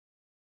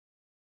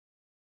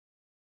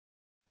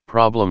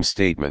Problem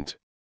statement.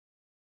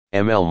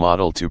 ML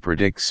model to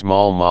predict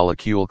small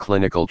molecule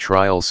clinical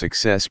trial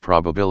success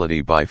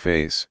probability by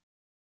phase.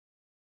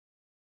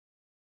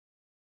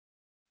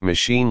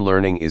 Machine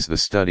learning is the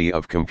study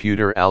of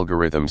computer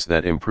algorithms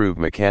that improve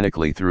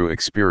mechanically through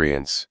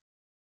experience.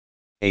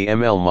 A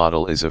ML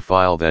model is a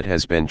file that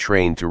has been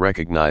trained to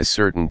recognize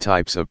certain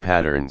types of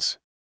patterns.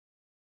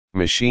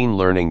 Machine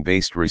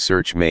learning-based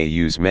research may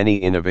use many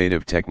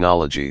innovative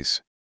technologies.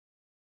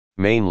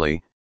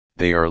 Mainly,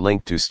 they are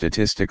linked to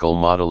statistical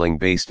modeling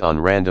based on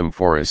random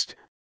forest,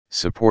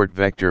 support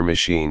vector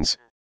machines,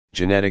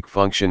 genetic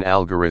function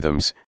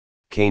algorithms,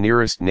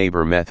 k-nearest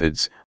neighbor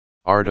methods,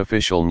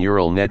 artificial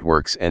neural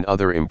networks and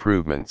other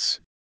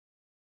improvements.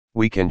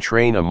 We can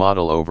train a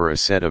model over a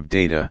set of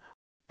data,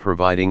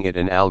 providing it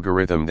an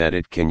algorithm that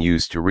it can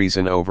use to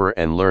reason over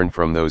and learn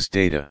from those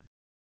data.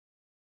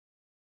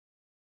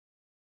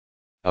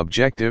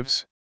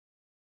 Objectives: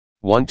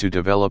 1. To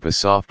develop a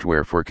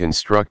software for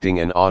constructing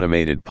an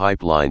automated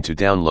pipeline to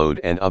download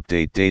and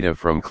update data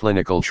from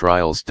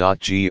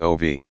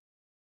clinicaltrials.gov.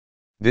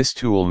 This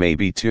tool may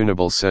be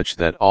tunable such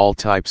that all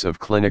types of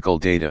clinical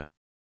data.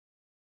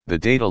 The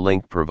data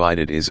link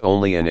provided is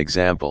only an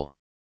example.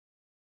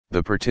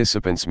 The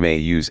participants may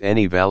use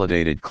any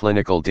validated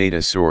clinical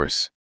data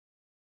source.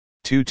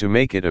 2. To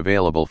make it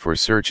available for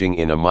searching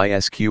in a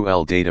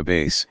MySQL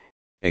database,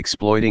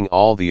 exploiting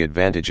all the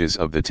advantages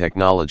of the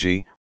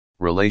technology,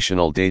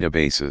 relational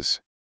databases.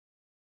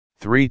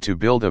 3. To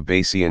build a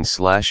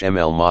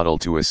Bayesian/ML model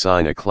to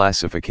assign a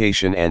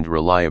classification and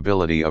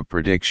reliability of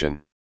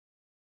prediction.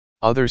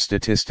 Other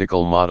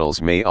statistical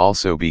models may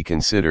also be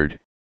considered,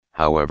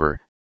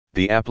 however,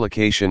 the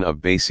application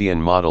of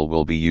Bayesian model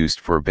will be used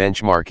for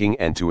benchmarking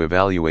and to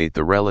evaluate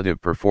the relative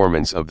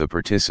performance of the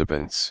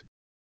participants.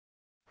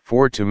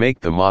 4. To make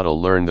the model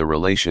learn the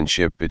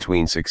relationship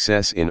between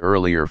success in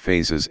earlier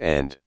phases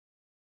and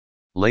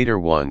later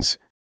ones,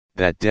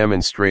 that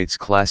demonstrates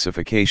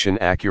classification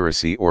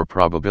accuracy or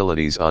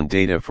probabilities on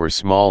data for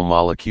small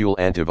molecule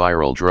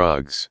antiviral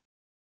drugs.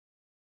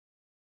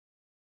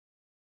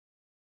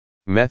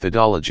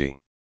 Methodology.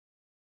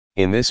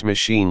 In this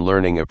machine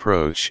learning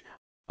approach,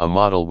 a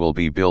model will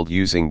be built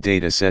using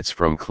datasets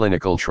from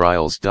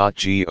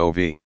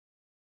clinicaltrials.gov.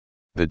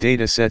 The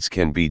datasets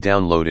can be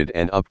downloaded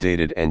and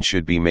updated and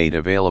should be made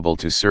available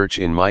to search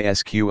in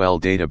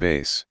MySQL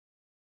database.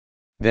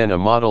 Then a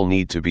model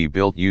need to be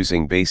built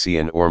using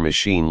Bayesian or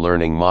machine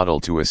learning model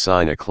to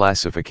assign a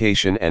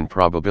classification and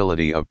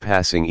probability of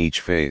passing each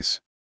phase.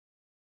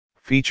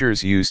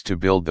 Features used to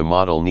build the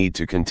model need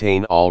to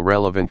contain all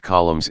relevant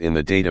columns in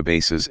the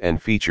databases, and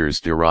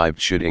features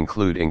derived should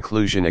include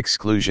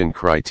inclusion-exclusion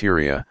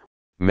criteria,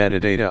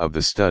 metadata of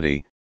the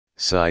study,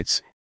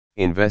 sites,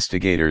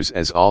 investigators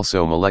as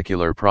also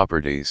molecular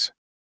properties.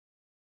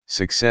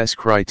 Success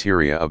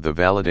criteria of the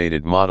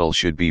validated model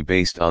should be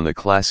based on the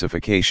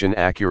classification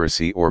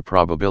accuracy or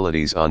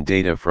probabilities on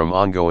data from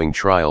ongoing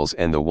trials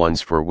and the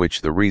ones for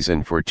which the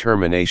reason for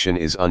termination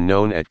is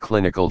unknown at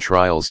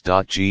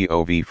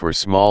clinicaltrials.gov for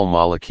small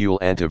molecule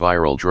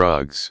antiviral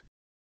drugs.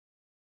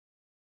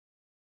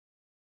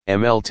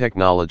 ML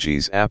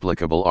technologies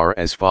applicable are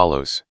as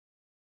follows: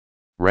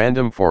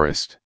 random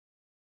forest,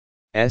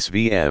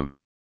 SVM,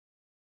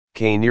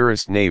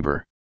 k-nearest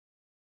neighbor,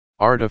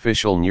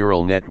 artificial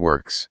neural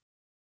networks,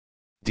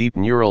 deep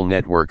neural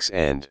networks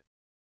and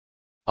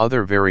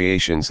other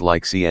variations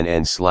like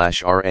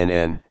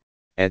CNN/RNN,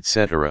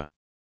 etc.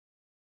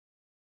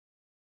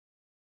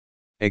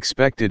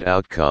 Expected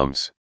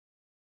outcomes.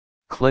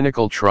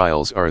 Clinical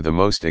trials are the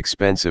most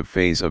expensive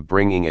phase of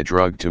bringing a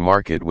drug to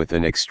market with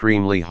an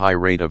extremely high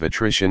rate of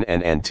attrition,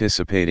 and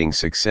anticipating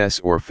success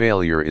or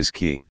failure is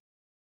key.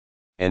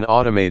 An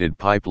automated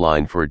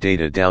pipeline for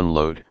data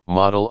download,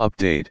 model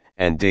update,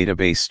 and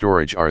database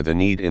storage are the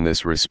need in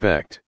this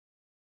respect.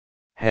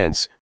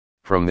 Hence,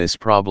 from this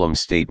problem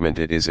statement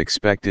it is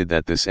expected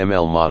that this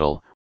ML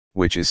model,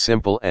 which is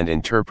simple and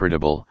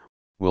interpretable,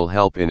 will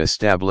help in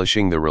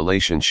establishing the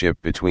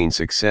relationship between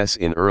success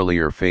in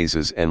earlier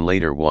phases and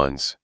later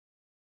ones.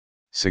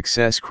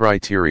 Success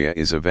criteria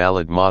is a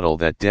valid model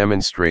that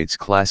demonstrates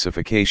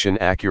classification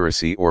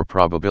accuracy or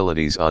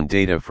probabilities on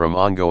data from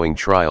ongoing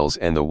trials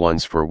and the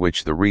ones for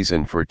which the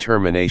reason for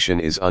termination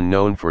is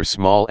unknown for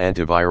small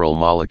antiviral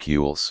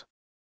molecules.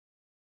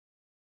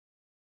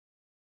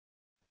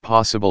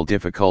 Possible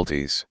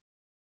difficulties.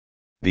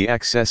 The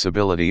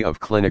accessibility of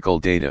clinical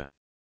data.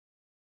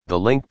 The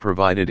link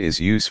provided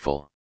is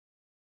useful.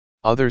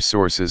 Other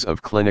sources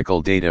of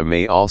clinical data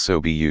may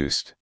also be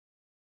used.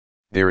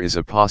 There is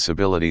a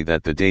possibility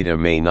that the data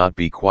may not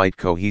be quite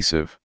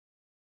cohesive.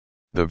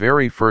 The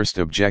very first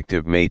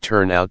objective may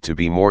turn out to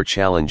be more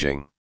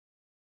challenging.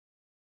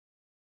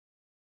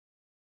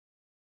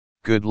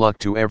 Good luck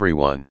to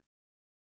everyone.